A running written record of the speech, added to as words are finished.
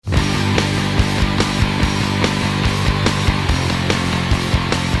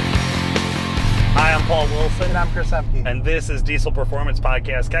Swing, and I'm Chris Emke. And this is Diesel Performance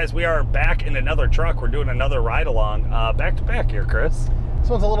Podcast. Guys, we are back in another truck. We're doing another ride-along, back-to-back here, Chris. This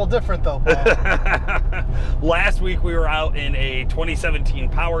one's a little different, though, Paul. Last week, we were out in a 2017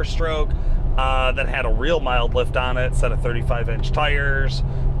 Power Stroke that had a real mild lift on it, set of 35-inch tires,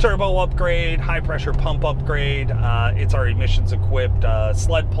 turbo upgrade, high-pressure pump upgrade. It's our emissions-equipped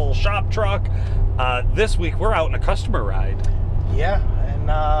sled pull shop truck. This week, we're out in a customer ride. Yeah,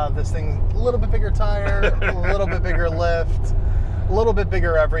 and this thing, a little bit bigger tire, a little bit bigger lift, a little bit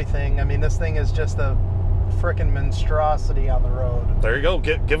bigger everything. I mean, this thing is just a frickin' monstrosity on the road. There you go.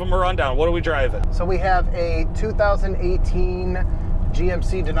 Give them a rundown. What are we driving? So we have a 2018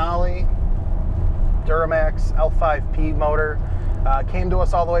 GMC Denali Duramax L5P motor. Came to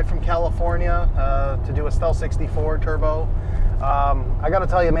us all the way from California to do a Stealth 64 turbo. I got to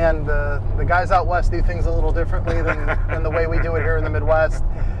tell you, man, the guys out west do things a little differently than the way we do it here in the Midwest.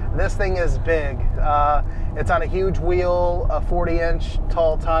 This thing is big. It's on a huge wheel, a 40-inch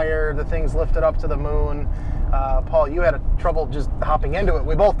tall tire. The thing's lifted up to the moon. Paul, you had trouble just hopping into it.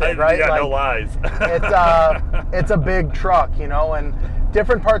 We both did, right? Yeah, no lies. It's a big truck, you know, and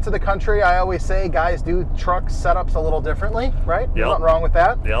different parts of the country, I always say, guys do truck setups a little differently, right? Yep. There's nothing wrong with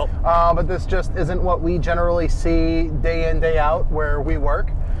that. Yep. But this just isn't what we generally see day in, day out where we work.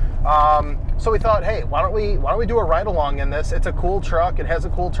 So we thought, hey, why don't we do a ride along in this? It's a cool truck. It has a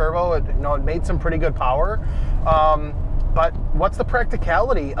cool turbo. It made some pretty good power. But what's the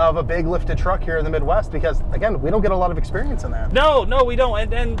practicality of a big lifted truck here in the Midwest? Because, again, we don't get a lot of experience in that. No, we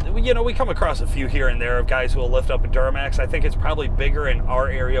don't. And you know, we come across a few here and there of guys who will lift up a Duramax. I think it's probably bigger in our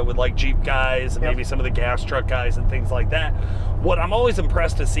area with like Jeep guys and maybe some of the gas truck guys and things like that. What I'm always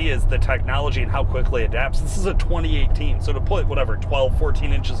impressed to see is the technology and how quickly it adapts. This is a 2018, so to put 12,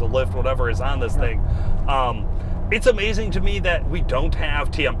 14 inches of lift, whatever is on this thing, it's amazing to me that we don't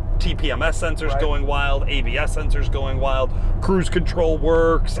have TPMS sensors going wild, ABS sensors going wild, cruise control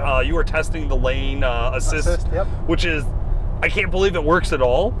works. You were testing the lane assist, which is, I can't believe it works at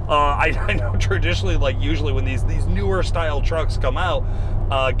all. I know traditionally, like usually when these newer style trucks come out,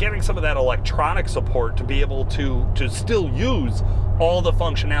 getting some of that electronic support to be able to still use all the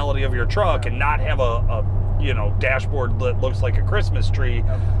functionality of your truck and not have a dashboard that looks like a Christmas tree.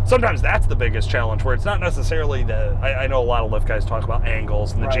 Sometimes that's the biggest challenge, where it's not necessarily I know a lot of lift guys talk about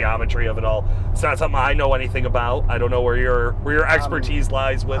angles and the geometry of it all. It's not something I know anything about. I don't know where your expertise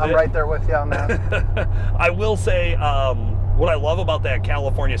lies with it. I'm right there with you on that. I will say, what I love about that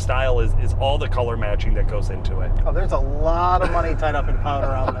California style is all the color matching that goes into it. Oh, there's a lot of money tied up in powder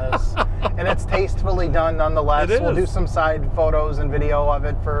on this. And it's tastefully done nonetheless. We'll do some side photos and video of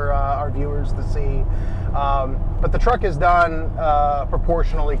it for our viewers to see. But the truck is done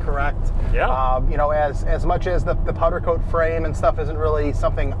proportionally correct. Yeah. As much as the powder coat frame and stuff isn't really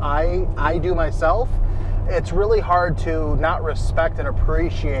something I do myself, it's really hard to not respect and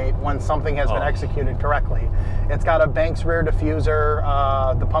appreciate when something has been executed correctly. It's got a Banks rear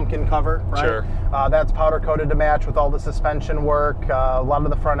diffuser, the pumpkin cover, right? Sure. That's powder coated to match with all the suspension work, a lot of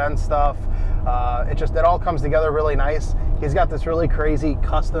the front end stuff. It all comes together really nice. He's got this really crazy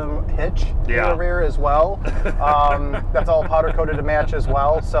custom hitch in the rear as well. That's all powder coated to match as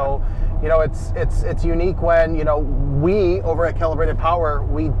well. So, it's unique when, we over at Calibrated Power,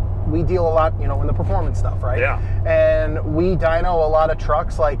 we deal a lot, in the performance stuff, right? Yeah. And we dyno a lot of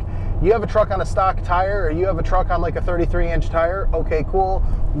trucks. Like, you have a truck on a stock tire, or you have a truck on like a 33-inch tire. Okay, cool.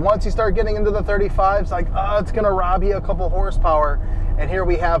 Once you start getting into the 35s, like, it's gonna rob you a couple horsepower. And here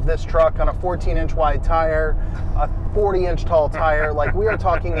we have this truck on a 14-inch wide tire, a 40-inch tall tire. Like, we are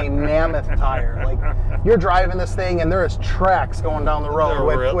talking a mammoth tire. Like, you're driving this thing and there is tracks going down the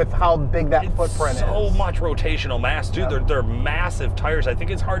road with how big that footprint is. So much rotational mass, dude. They're massive tires. I think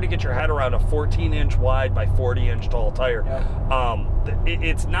it's hard to get your head around a 14-inch wide by 40-inch tall tire.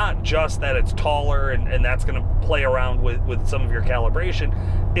 It's not just that it's taller and that's going to play around with some of your calibration.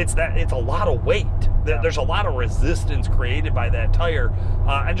 It's a lot of weight. There's a lot of resistance created by that tire,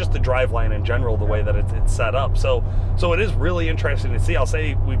 and just the driveline in general, the way that it's set up. So it is really interesting to see. I'll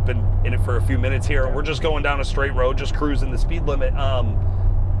say we've been in it for a few minutes here. We're just going down a straight road, just cruising the speed limit.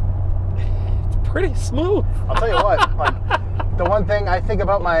 It's pretty smooth. I'll tell you what. Like, the one thing I think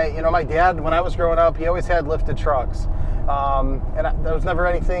about my dad, when I was growing up, he always had lifted trucks. There was never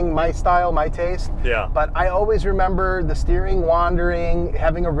anything my style, my taste. Yeah. But I always remember the steering wandering,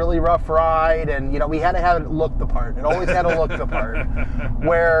 having a really rough ride, and we had to have it look the part. It always had to look the part.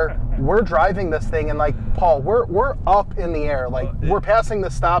 Where we're driving this thing, and like Paul, we're up in the air, like we're passing the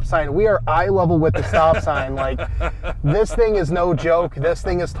stop sign. We are eye level with the stop sign. Like this thing is no joke. This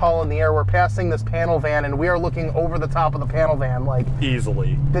thing is tall in the air. We're passing this panel van, and we are looking over the top of the panel van, like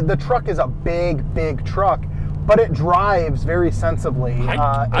easily. The truck is a big truck, but it drives very sensibly.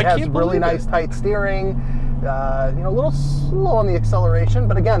 It has really nice tight steering. A little slow on the acceleration,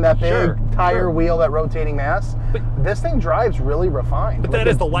 but again, that big tire wheel, that rotating mass. But this thing drives really refined. But that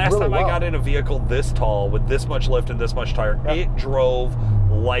is the last time I got in a vehicle this tall with this much lift and this much tire. Yep. It drove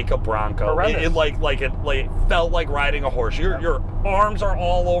like a Bronco. It felt like riding a horse. Your arms are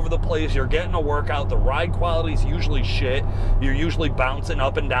all over the place. You're getting a workout. The ride quality is usually shit. You're usually bouncing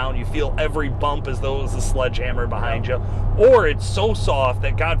up and down. You feel every bump as though it was a sledgehammer behind you. Or it's so soft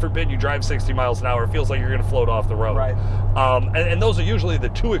that, God forbid, you drive 60 miles an hour. It feels like you're going to float off the road. Right. And those are usually the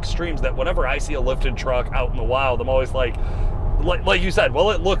two extremes that whenever I see a lifted truck out in the wild, I'm always like you said,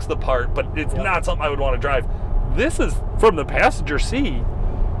 well, it looks the part, but it's not something I would want to drive. This is, from the passenger seat,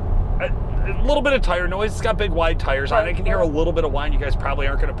 a little bit of tire noise. It's got big wide tires on it. I can hear a little bit of whine. You guys probably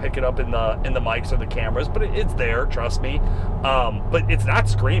aren't going to pick it up in the mics or the cameras, but it's there, trust me. But it's not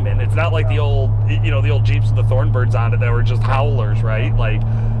screaming. It's not like the old Jeeps with the Thornbirds on it that were just howlers, right? Like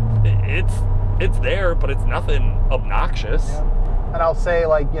it's there, but it's nothing obnoxious. Yeah. And I'll say,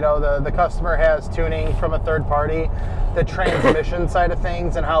 the customer has tuning from a third party, the transmission side of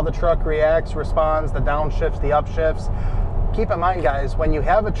things and how the truck reacts, responds, the downshifts, the upshifts. Keep in mind, guys, when you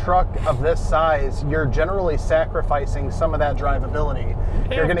have a truck of this size, you're generally sacrificing some of that drivability.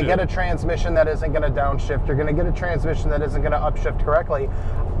 You're going to get a transmission that isn't going to downshift. You're going to get a transmission that isn't going to upshift correctly.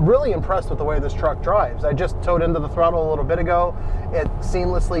 Really impressed with the way this truck drives. I just towed into the throttle a little bit ago. It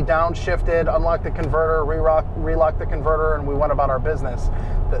seamlessly downshifted, unlocked the converter, relocked the converter, and we went about our business.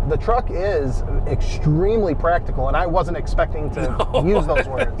 The truck is extremely practical, and I wasn't expecting to use those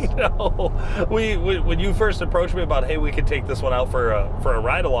words. When you first approached me about, hey, we could take this one out for a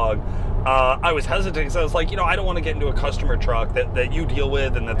ride along, I was hesitant because I was like, I don't want to get into a customer truck that you deal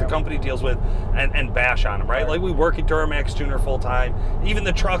with and that the company deals with and bash on them, right? Like, we work at Duramax Tuner full time. Even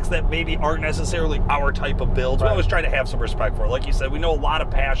the trucks that maybe aren't necessarily our type of builds, we always try to have some respect for. Like you said, we know a lot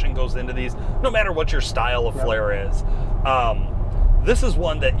of passion goes into these, no matter what your style of flair is. This is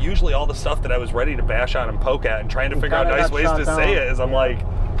one that usually all the stuff that I was ready to bash on and poke at and trying to figure out nice ways to say it is I'm like,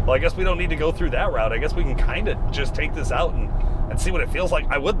 well, I guess we don't need to go through that route. I guess we can kind of just take this out and see what it feels like.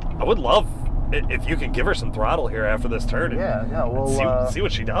 I would love it if you could give her some throttle here after this turn. We'll see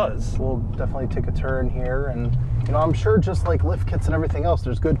what she does. We'll definitely take a turn here, and I'm sure just like lift kits and everything else,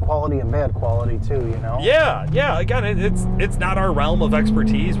 there's good quality and bad quality too. Yeah. Again, it's not our realm of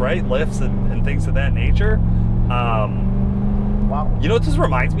expertise, right? Lifts and things of that nature. Wow. What this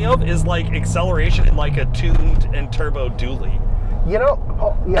reminds me of is like acceleration in like a tuned and turbo dually.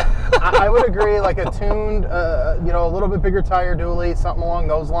 I would agree. Like a tuned, a little bit bigger tire dually, something along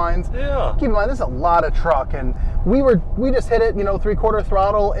those lines. Yeah. Keep in mind, this is a lot of truck, and we just hit it, 3/4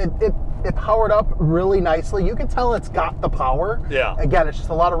 throttle. It powered up really nicely. You can tell it's got the power. Yeah. Again, it's just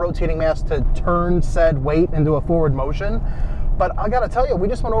a lot of rotating mass to turn said weight into a forward motion. But I gotta tell you, we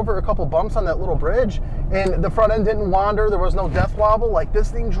just went over a couple bumps on that little bridge, and the front end didn't wander. There was no death wobble. Like,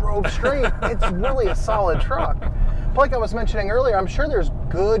 this thing drove straight. It's really a solid truck. But like I was mentioning earlier, I'm sure there's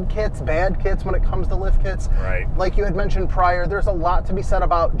good kits, bad kits when it comes to lift kits. Right. Like you had mentioned prior, there's a lot to be said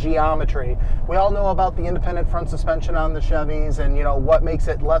about geometry. We all know about the independent front suspension on the Chevys and, what makes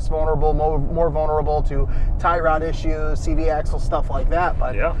it less vulnerable, more vulnerable to tie rod issues, CV axle, stuff like that.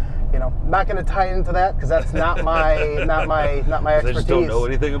 But not going to tie into that because that's not my expertise. I just don't know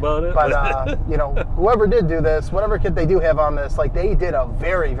anything about it. But whoever did do this, whatever kit they do have on this, like, they did a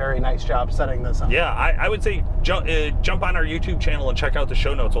very, very nice job setting this up. Yeah, I would say jump on our YouTube channel and check out the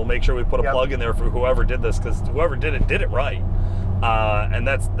show notes. We'll make sure we put a plug in there for whoever did this, because whoever did it right. And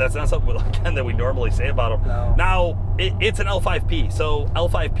that's not something, again, that we normally say about them. No. Now, it's an L5P, so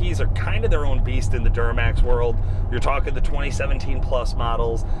L5Ps are kind of their own beast in the Duramax world. You're talking the 2017 plus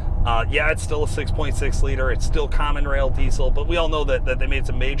models. It's still a 6.6 liter. It's still common rail diesel, but we all know that they made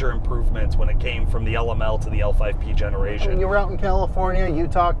some major improvements when it came from the LML to the L5P generation. You were out in California. You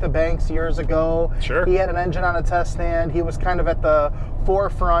talked to Banks years ago. Sure. He had an engine on a test stand. He was kind of at the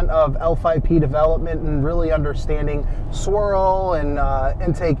forefront of L5P development and really understanding swirl and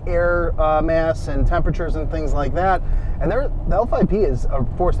intake air mass and temperatures and things like that. And the L5P is a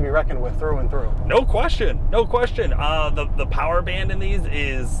force to be reckoned with through and through. No question. The power band in these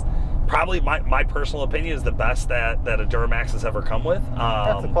is probably my personal opinion is the best that a Duramax has ever come with.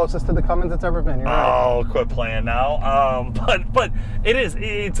 That's the closest to the Cummins it's ever been. You're right. Oh, quit playing now. But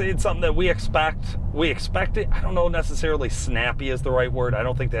it's something that we expect. We expect it. I don't know necessarily snappy is the right word. I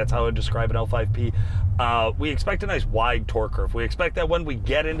don't think that's how I would describe an L5P. We expect a nice wide torque curve. We expect that when we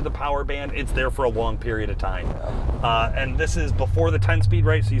get into the power band, it's there for a long period of time. And this is before the 10-speed,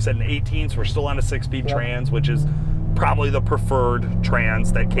 right? So you said an 18, so we're still on a 6-speed trans, which is probably the preferred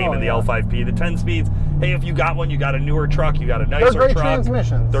trans that came in the L5P. The 10 speeds, hey, if you got one, you got a newer truck, you got a nicer truck. They're great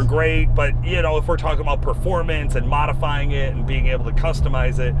transmissions. They're great, but if we're talking about performance and modifying it and being able to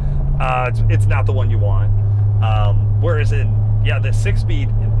customize it, it's not the one you want. Whereas in the 6-speed,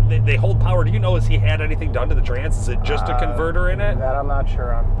 they hold power. Do you know, has he had anything done to the trans? Is it just a converter in it? That I'm not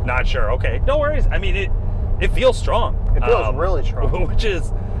sure on. Not sure. Okay, no worries. I mean, it feels strong. It feels really strong. Which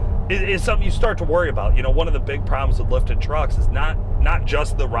is something you start to worry about. One of the big problems with lifted trucks is not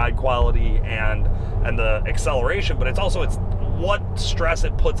just the ride quality and the acceleration, but it's what stress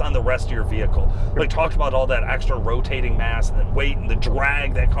it puts on the rest of your vehicle. We talked about all that extra rotating mass and the weight and the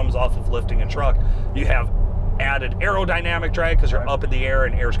drag that comes off of lifting a truck. You have added aerodynamic drag because you're up in the air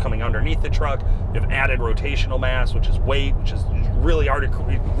and air's coming underneath the truck. You have added rotational mass, which is weight, which is really hard. It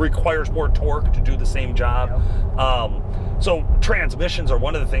requires more torque to do the same job. So transmissions are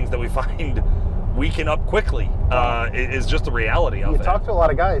one of the things that we find weaken up quickly. Is just the reality of it. You talk to a lot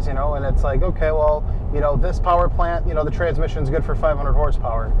of guys, and it's like, okay, well, this power plant, the transmission's good for 500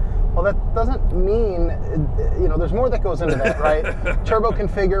 horsepower. Well, that doesn't mean, there's more that goes into that, right? Turbo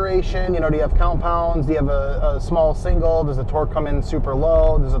configuration, do you have compounds? Do you have a small single? Does the torque come in super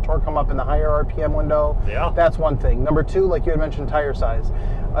low? Does the torque come up in the higher RPM window? Yeah. That's one thing. Number two, like you had mentioned, tire size.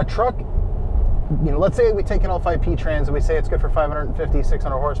 A truck, let's say we take an L5P trans and we say it's good for 550,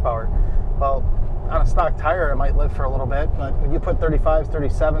 600 horsepower. Well, on a stock tire, it might live for a little bit, but when you put 35s,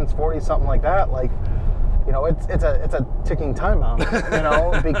 37s, 40s, something like that, it's a ticking time bomb,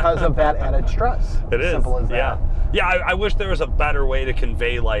 because of that added stress. It is. Simple as that. Yeah. I wish there was a better way to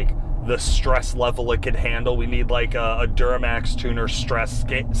convey the stress level it could handle. We need a Duramax tuner stress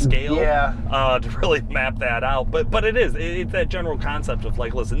scale to really map that out. But it's that general concept of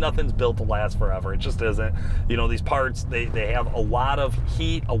listen, nothing's built to last forever. It just isn't. These parts, they have a lot of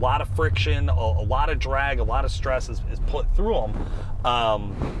heat, a lot of friction, a lot of drag, a lot of stress is put through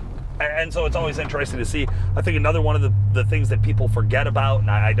them. And so it's always interesting to see. I think another one of the things that people forget about,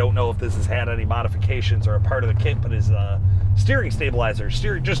 and I don't know if this has had any modifications or a part of the kit, but is steering stabilizer.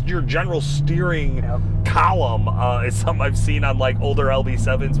 Just your general steering column is something I've seen on older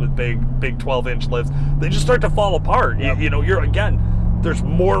LB7s with big 12-inch lifts. They just start to fall apart. There's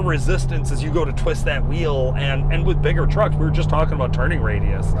more resistance as you go to twist that wheel, and with bigger trucks, we were just talking about turning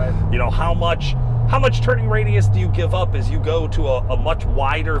radius. Right. How much turning radius do you give up as you go to a much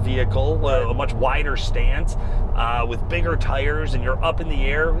wider vehicle, a much wider stance, with bigger tires, and you're up in the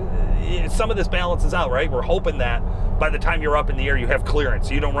air? Some of this balances out, right? We're hoping that by the time you're up in the air, you have clearance,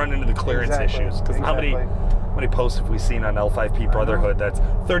 so you don't run into the clearance issues. Because how many posts have we seen on L5P Brotherhood that's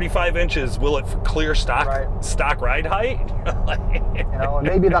 35 inches? Will it clear stock ride height?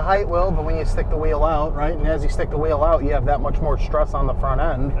 Maybe the height will, but when you stick the wheel out, right? And as you stick the wheel out, you have that much more stress on the front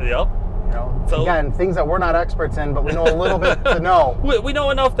end. Yep. So, again, things that we're not experts in, but we know a little bit to know. We know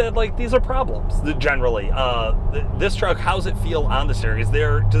enough that these are problems generally. This truck, how's it feel on the steering?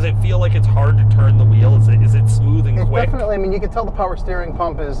 Does it feel like it's hard to turn the wheel? Is it smooth and quick? Definitely. You can tell the power steering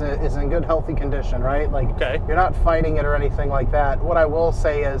pump is in good, healthy condition, right? You're not fighting it or anything like that. What I will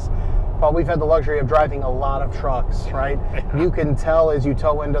say is, Paul, we've had the luxury of driving a lot of trucks, right? You can tell as you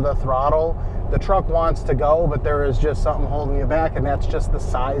toe into the throttle, the truck wants to go, but there is just something holding you back, and that's just the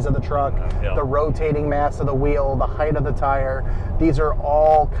size of the truck, the rotating mass of the wheel, the height of the tire. These are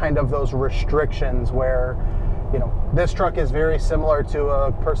all kind of those restrictions where, this truck is very similar to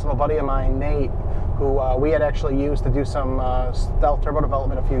a personal buddy of mine, Nate, who we had actually used to do some stealth turbo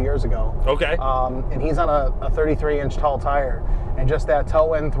development a few years ago. Okay. And he's on a 33-inch tall tire, and just that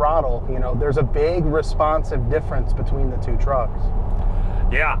toe-end throttle, there's a big responsive difference between the two trucks.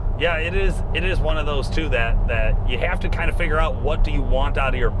 Yeah, it is one of those too that you have to kind of figure out what do you want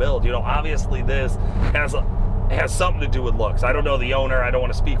out of your build. Obviously this has something to do with looks. I don't know the owner, I don't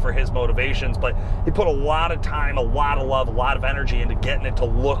want to speak for his motivations, but he put a lot of time, a lot of love, a lot of energy into getting it to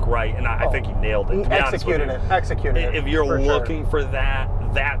look right, and I think he nailed it. He executed it. If you're looking for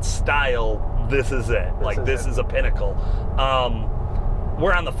that style, this is it. This is a pinnacle.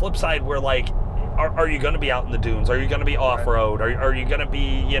 Where on the flip side, we're are you going to be out in the dunes? Are you going to be off-road? Are you going to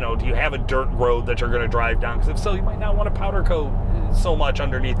be, do you have a dirt road that you're going to drive down? Because if so, you might not want to powder coat so much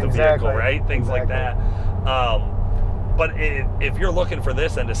underneath the vehicle, right? Things like that. but if you're looking for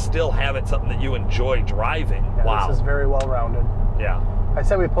this and to still have it something that you enjoy driving, Yeah, wow. This is very well rounded. Yeah. I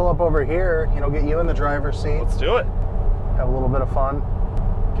said we pull up over here, get you in the driver's seat, Let's do it. have a little bit of fun.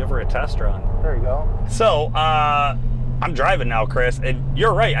 Give her a test run. There you go. So, I'm driving now, Chris, and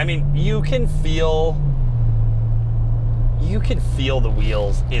you're right. I mean, you can feel the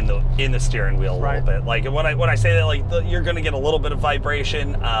wheels in the steering wheel a little bit. Like when I say that, like you're going to get a little bit of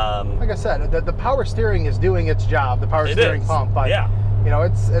vibration. Like I said, the power steering is doing its job. The power steering pump, but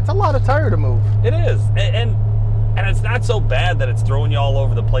it's a lot of tire to move. It is, and it's not so bad that it's throwing you all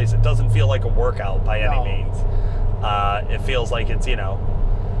over the place. It doesn't feel like a workout by any means. It feels like it's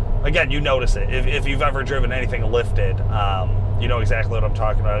again, you notice it. If you've ever driven anything lifted, you know exactly what I'm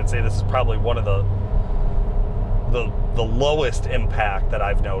talking about. I'd say this is probably one of the lowest impact that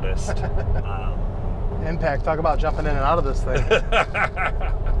I've noticed. Impact, talk about jumping in and out of this thing.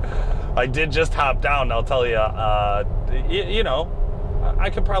 I did just hop down, I'll tell you, I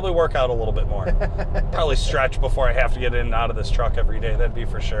could probably work out a little bit more. Probably stretch before I have to get in and out of this truck every day, that'd be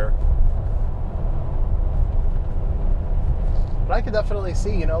for sure. But I could definitely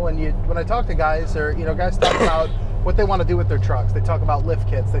see, when I talk to guys, or guys talk about what they want to do with their trucks. They talk about lift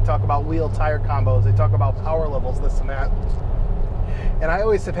kits, they talk about wheel tire combos, they talk about power levels, this and that. And I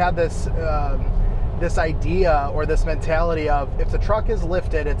always have had this this idea or this mentality of if the truck is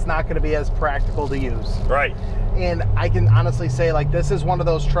lifted, it's not going to be as practical to use. Right. And I can honestly say, like, this is one of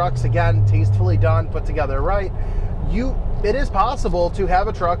those trucks, again, tastefully done, put together right. It is possible to have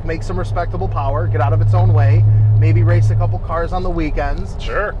a truck make some respectable power, get out of its own way, maybe race a couple cars on the weekends.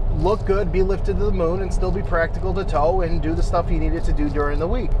 Sure. Look good, be lifted to the moon, and still be practical to tow and do the stuff you needed to do during the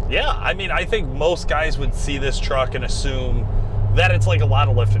week. Yeah, I mean, I think most guys would see this truck and assume that it's like a lot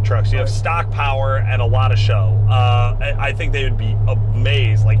of lifted trucks. You have stock power and a lot of show. I think they would be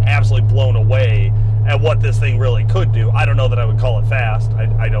amazed, like absolutely blown away at what this thing really could do. I don't know that I would call it fast.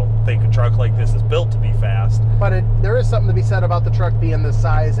 I don't think a truck like this is built to be fast. But there is something to be said about the truck being this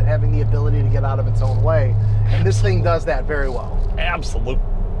size and having the ability to get out of its own way. And this thing does that very well. Absolutely.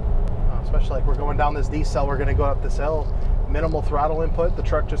 Especially like we're going down this D-cell, we're going to go up this hill. Minimal throttle input. The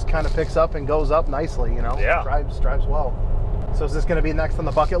truck just kind of picks up and goes up nicely, Yeah. Drives well. So is this going to be next on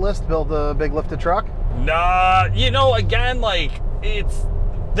the bucket list? Build a big lifted truck? Nah, again, like it's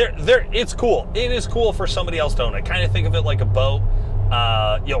cool. It is cool for somebody else to own it. Kind of think of it like a boat.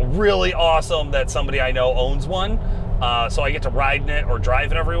 Really awesome that somebody I know owns one. So I get to ride in it or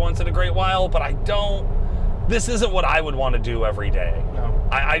drive it every once in a great while, but this isn't what I would want to do every day. No.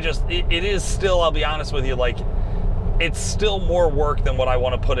 It is still, I'll be honest with you, like it's still more work than what I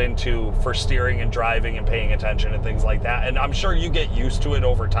want to put into for steering and driving and paying attention and things like that. And I'm sure you get used to it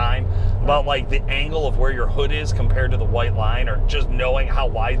over time, but like the angle of where your hood is compared to the white line, or just knowing how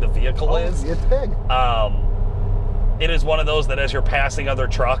wide the vehicle is. It's big. It is one of those that as you're passing other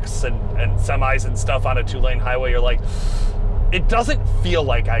trucks and semis and stuff on a 2-lane highway, you're like, it doesn't feel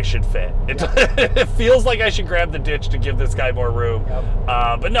like I should fit. It feels like I should grab the ditch to give this guy more room. Yep.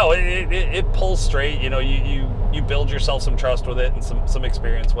 But no, it pulls straight. You build yourself some trust with it and some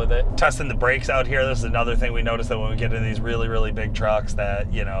experience with it. Testing the brakes out here, this is another thing we notice, that when we get in these really, really big trucks that,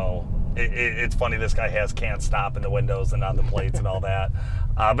 it's funny, this guy has can't stop in the windows and on the plates and all that.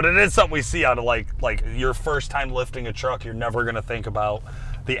 But it is something we see out of like your first time lifting a truck, you're never going to think about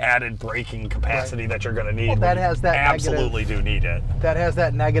the added braking capacity that you're going to need. Well, that has that absolutely do need it. That has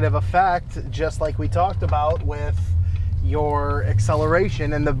that negative effect, just like we talked about with your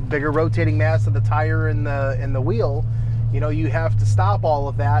acceleration and the bigger rotating mass of the tire in the wheel. You have to stop all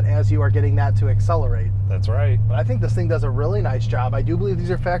of that as you are getting that to accelerate. That's right. But I think this thing does a really nice job. I do believe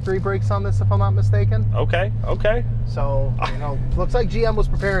these are factory brakes on this, if I'm not mistaken. Okay. So, looks like GM was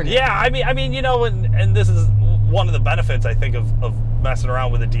preparing you. Yeah, I mean, and this is one of the benefits, I think, of messing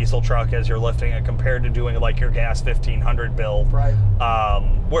around with a diesel truck as you're lifting it compared to doing like your gas 1500 build. Right.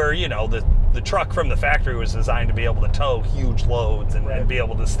 Where, the truck from the factory was designed to be able to tow huge loads and be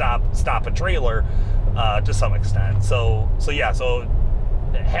able to stop a trailer to some extent. So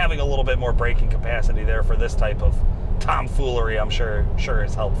having a little bit more braking capacity there for this type of tomfoolery, I'm sure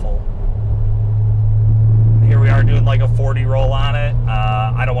is helpful. Here we are doing like a 40 roll on it.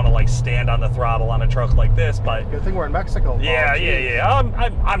 I don't want to like stand on the throttle on a truck like this, but good thing we're in Mexico. Yeah.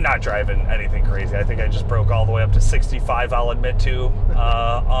 I'm not driving anything crazy. I think I just broke all the way up to 65. I'll admit to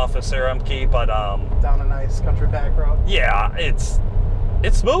off of Saramki, but down a nice country back road. Yeah, it's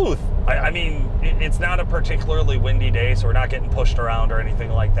smooth. I mean, it's not a particularly windy day, so we're not getting pushed around or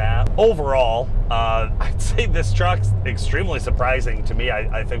anything like that. Overall, I'd say this truck's extremely surprising to me.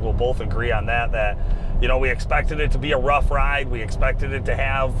 I think we'll both agree on that we expected it to be a rough ride. We expected it to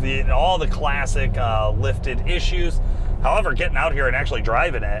have all the classic lifted issues. However, getting out here and actually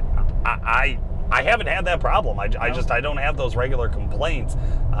driving it, I haven't had that problem. I don't have those regular complaints.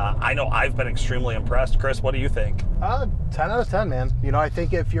 I know I've been extremely impressed. Chris, what do you think? 10 out of 10, man. You know, I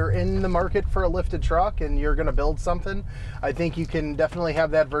think if you're in the market for a lifted truck and you're going to build something, I think you can definitely have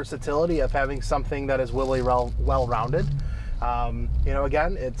that versatility of having something that is really well-rounded. You know,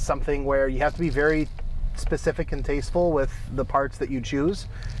 again, it's something where you have to be very specific and tasteful with the parts that you choose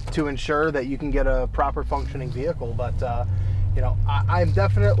to ensure that you can get a proper functioning vehicle. But you know, I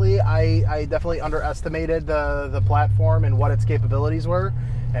definitely underestimated the platform and what its capabilities were,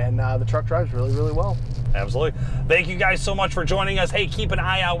 and the truck drives really, really well. Absolutely. Thank you guys so much for joining us. Hey, keep an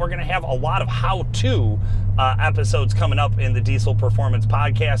eye out. We're going to have a lot of how-to episodes coming up in the Diesel Performance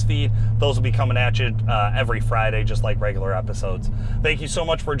podcast feed. Those will be coming at you every Friday, just like regular episodes. Thank you so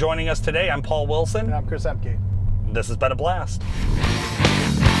much for joining us today. I'm Paul Wilson. And I'm Chris Emke. This has been a blast.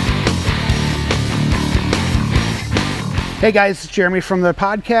 Hey guys, it's Jeremy from the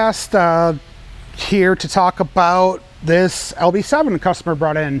podcast, here to talk about this LB7 the customer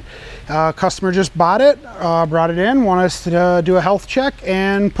brought in. Customer just bought it in, wanted us to do a health check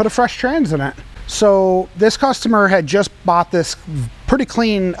and put a fresh trans in it. So this customer had just bought this pretty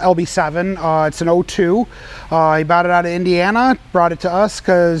clean LB7. It's an 02. He bought it out of Indiana, brought it to us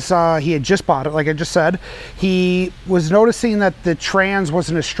because he had just bought it, like I just said. He was noticing that the trans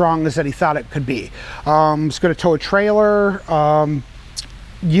wasn't as strong as that he thought it could be. He was going to tow a trailer,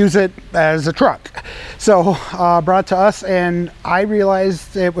 use it as a truck. So brought it to us, and I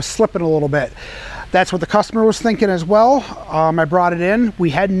realized it was slipping a little bit. That's what the customer was thinking as well. I brought it in. We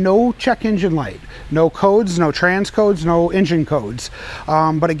had no check engine light, no codes, no trans codes, no engine codes.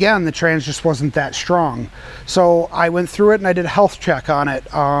 But again, the trans just wasn't that strong. So I went through it and I did a health check on it.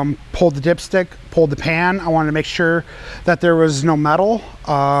 Pulled the dipstick, pulled the pan. I wanted to make sure that there was no metal.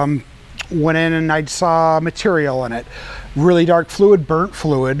 Went in and I saw material in it. Really dark fluid, burnt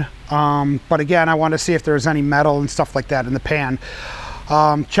fluid. But again, I wanted to see if there was any metal and stuff like that in the pan.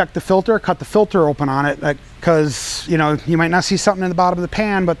 Check the filter, cut the filter open on it, because you know, you might not see something in the bottom of the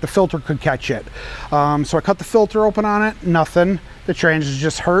pan, but the filter could catch it. So I cut the filter open on it, nothing. The trans is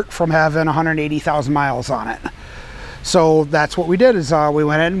just hurt from having 180,000 miles on it. So that's what we did, is we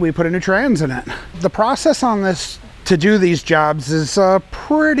went in, we put a new trans in it. The process on this to do these jobs is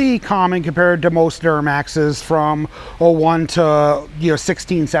pretty common compared to most Duramaxes from 01 to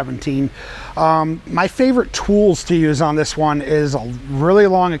 16, 17. My favorite tools to use on this one is a really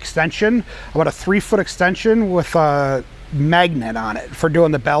long extension, about a 3-foot extension with a magnet on it for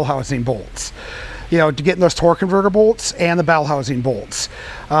doing the bell housing bolts. You know, to get those torque converter bolts and the bell housing bolts.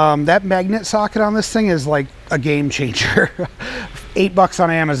 That magnet socket on this thing is like a game changer. $8 on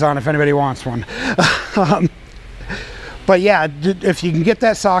Amazon if anybody wants one. But yeah, if you can get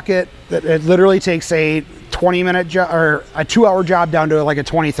that socket, it literally takes a 20-minute job or a 2-hour job down to like a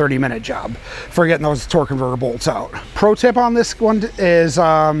 20-30 minute job for getting those torque converter bolts out. Pro tip on this one is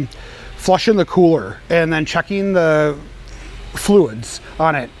flushing the cooler and then checking the fluids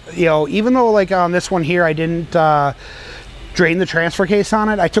on it. You know, even though like on this one here I didn't drain the transfer case on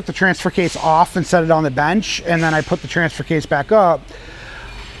it, I took the transfer case off and set it on the bench, and then I put the transfer case back up.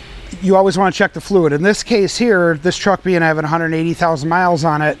 You always want to check the fluid. In this case here, this truck being having 180,000 miles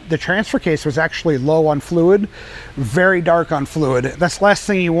on it, the transfer case was actually low on fluid, very dark on fluid. That's the last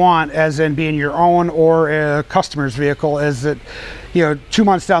thing you want, as in being your own or a customer's vehicle, is that, you know, 2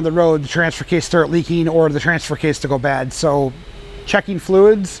 months down the road, the transfer case start leaking or the transfer case to go bad. So checking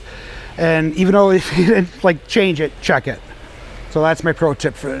fluids, and even though if you didn't like change it, check it. So that's my pro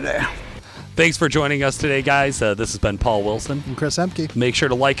tip for today. Thanks for joining us today, guys. This has been Paul Wilson. And Chris Emke. Make sure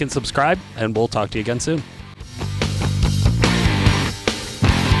to like and subscribe, and we'll talk to you again soon.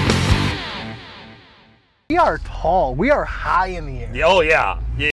 We are tall. We are high in the air. Oh, yeah.